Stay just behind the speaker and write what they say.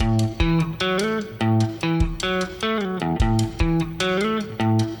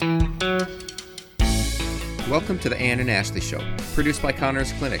Welcome to the Ann and Ashley Show, produced by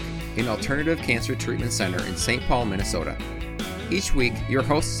Connors Clinic, an alternative cancer treatment center in St. Paul, Minnesota. Each week, your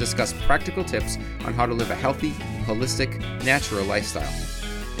hosts discuss practical tips on how to live a healthy, holistic, natural lifestyle.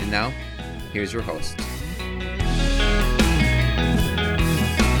 And now, here's your host.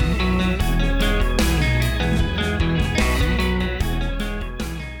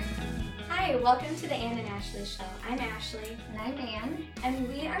 Welcome to the Ann and Ashley Show. I'm Ashley. And I'm Ann. And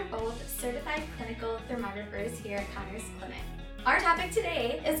we are both certified clinical thermographers here at Connors Clinic. Our topic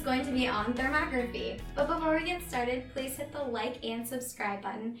today is going to be on thermography. But before we get started, please hit the like and subscribe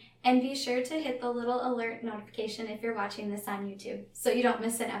button. And be sure to hit the little alert notification if you're watching this on YouTube, so you don't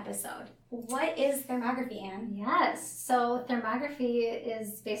miss an episode. What is thermography, Ann? Yes, so thermography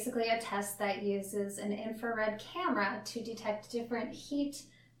is basically a test that uses an infrared camera to detect different heat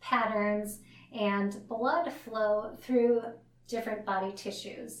patterns and blood flow through different body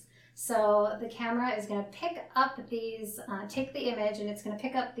tissues. So the camera is going to pick up these, take the image, and it's going to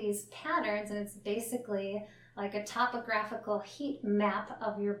pick up these patterns, and it's basically like a topographical heat map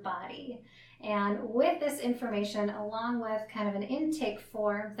of your body. And with this information, along with kind of an intake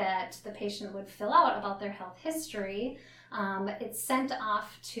form that the patient would fill out about their health history, it's sent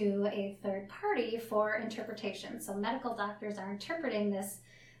off to a third party for interpretation. So medical doctors are interpreting this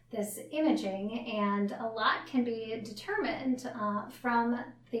imaging, and a lot can be determined from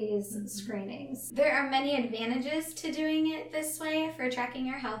these screenings. There are many advantages to doing it this way for tracking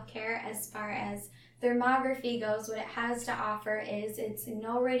your healthcare. As far as thermography goes, what it has to offer is it's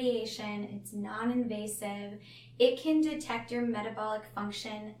no radiation, it's non-invasive, it can detect your metabolic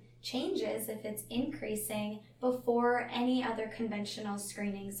function changes if it's increasing before any other conventional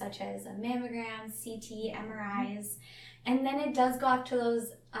screening such as a mammogram, CT, MRIs. And then it does go off to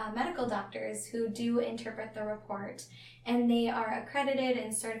those medical doctors who do interpret the report, and they are accredited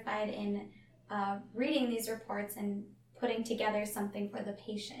and certified in reading these reports and putting together something for the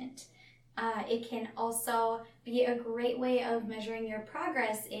patient. It can also be a great way of measuring your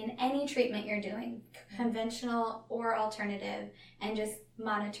progress in any treatment you're doing, conventional or alternative, and just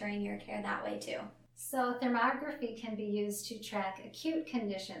monitoring your care that way too. So thermography can be used to track acute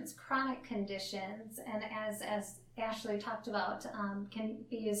conditions, chronic conditions, and as Ashley talked about, can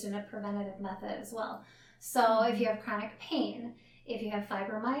be used in a preventative method as well. So if you have chronic pain, if you have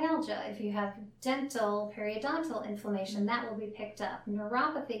fibromyalgia, if you have dental, periodontal inflammation, that will be picked up.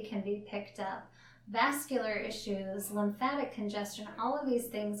 Neuropathy can be picked up. Vascular issues, lymphatic congestion, all of these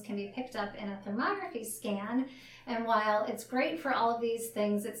things can be picked up in a thermography scan. And while it's great for all of these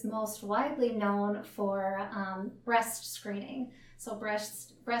things, it's most widely known for breast screening. So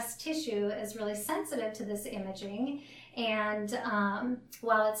breast tissue is really sensitive to this imaging, and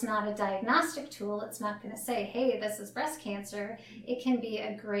while it's not a diagnostic tool, it's not going to say, hey, this is breast cancer. It can be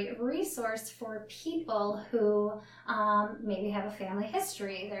a great resource for people who maybe have a family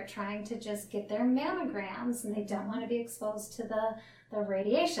history. They're trying to just get their mammograms, and they don't want to be exposed to the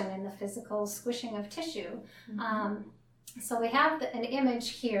radiation and the physical squishing of tissue. So we have an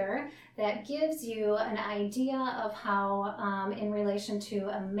image here that gives you an idea of how, in relation to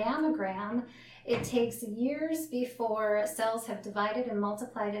a mammogram, it takes years before cells have divided and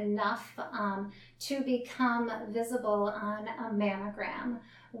multiplied enough to become visible on a mammogram,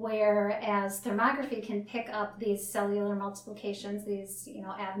 whereas thermography can pick up these cellular multiplications, these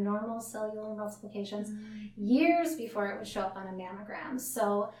abnormal cellular multiplications, years before it would show up on a mammogram.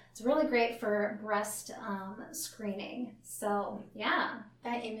 So it's really great for breast screening. So yeah.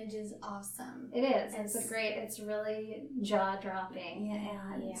 That image is awesome. It is. It's really jaw-dropping.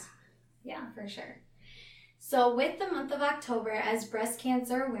 And yeah, for sure. So with the month of October as Breast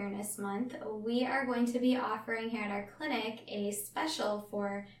Cancer Awareness Month, we are going to be offering here at our clinic a special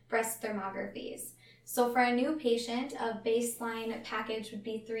for breast thermographies. So for a new patient, a baseline package would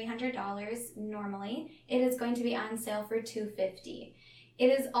be $300 normally. It is going to be on sale for $250. It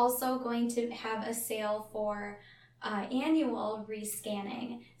is also going to have a sale for annual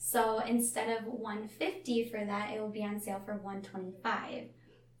rescanning. So instead of $150 for that, it will be on sale for $125.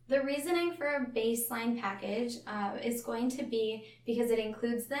 The reasoning for a baseline package is going to be because it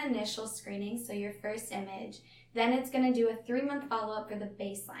includes the initial screening, so your first image. Then it's going to do a 3-month follow-up for the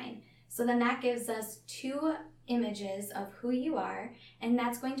baseline. So then that gives us 2 images of who you are, and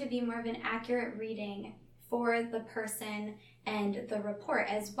that's going to be more of an accurate reading for the person and the report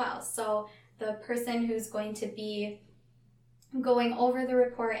as well. So the person who's going to be going over the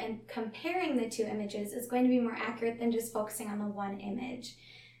report and comparing the 2 images is going to be more accurate than just focusing on the 1 image.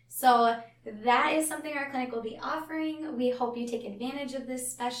 So that is something our clinic will be offering. We hope you take advantage of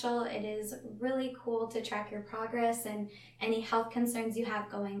this special. It is really cool to track your progress and any health concerns you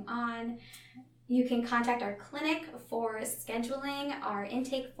have going on. You can contact our clinic for scheduling. Our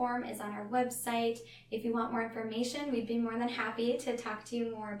intake form is on our website. If you want more information, we'd be more than happy to talk to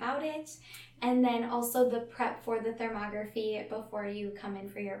you more about it. And then also the prep for the thermography before you come in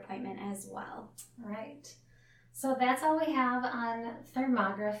for your appointment as well. Right. So that's all we have on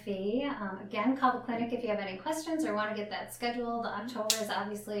thermography. Again, call the clinic if you have any questions or want to get that scheduled. October is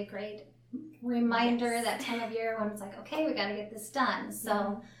obviously a great reminder, Yes. that time of year when it's like, okay, we got to get this done.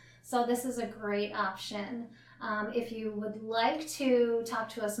 So this is a great option. If you would like to talk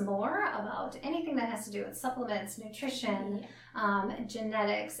to us more about anything that has to do with supplements, nutrition,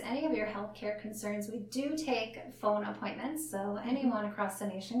 genetics, any of your healthcare concerns, we do take phone appointments. So anyone across the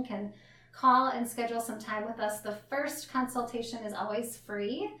nation can call and schedule some time with us. The first consultation is always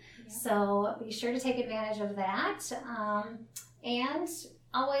free. So be sure to take advantage of that. And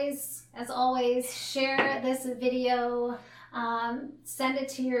always, as always, share this video. Send it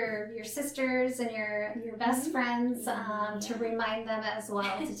to your sisters and your best friends to remind them as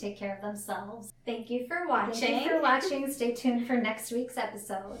well to take care of themselves. Thank you for watching. Thank you for watching. Stay tuned for next week's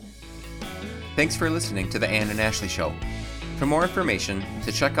episode. Thanks for listening to The Ann and Ashley Show. For more information,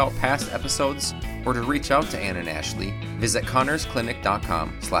 to check out past episodes, or to reach out to Ann and Ashley, visit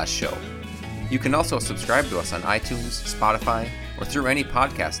connorsclinic.com/show. You can also subscribe to us on iTunes, Spotify, or through any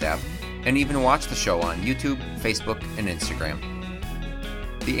podcast app, and even watch the show on YouTube, Facebook, and Instagram.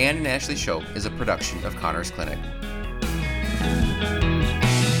 The Ann and Ashley Show is a production of Connors Clinic.